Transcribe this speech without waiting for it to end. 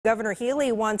Governor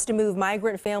Healey wants to move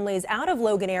migrant families out of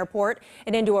Logan Airport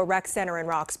and into a rec center in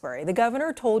Roxbury. The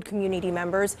governor told community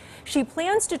members she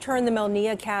plans to turn the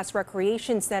Melnia Cass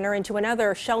Recreation Center into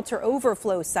another shelter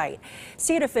overflow site.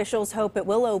 State officials hope it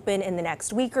will open in the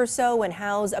next week or so and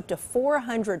house up to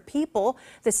 400 people.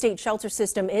 The state shelter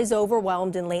system is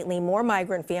overwhelmed, and lately more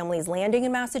migrant families landing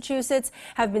in Massachusetts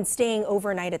have been staying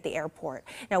overnight at the airport.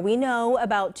 Now, we know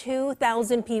about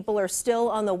 2,000 people are still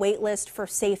on the wait list for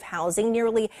safe housing.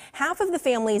 Nearly half of the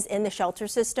families in the shelter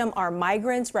system are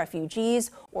migrants,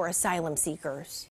 refugees, or asylum seekers.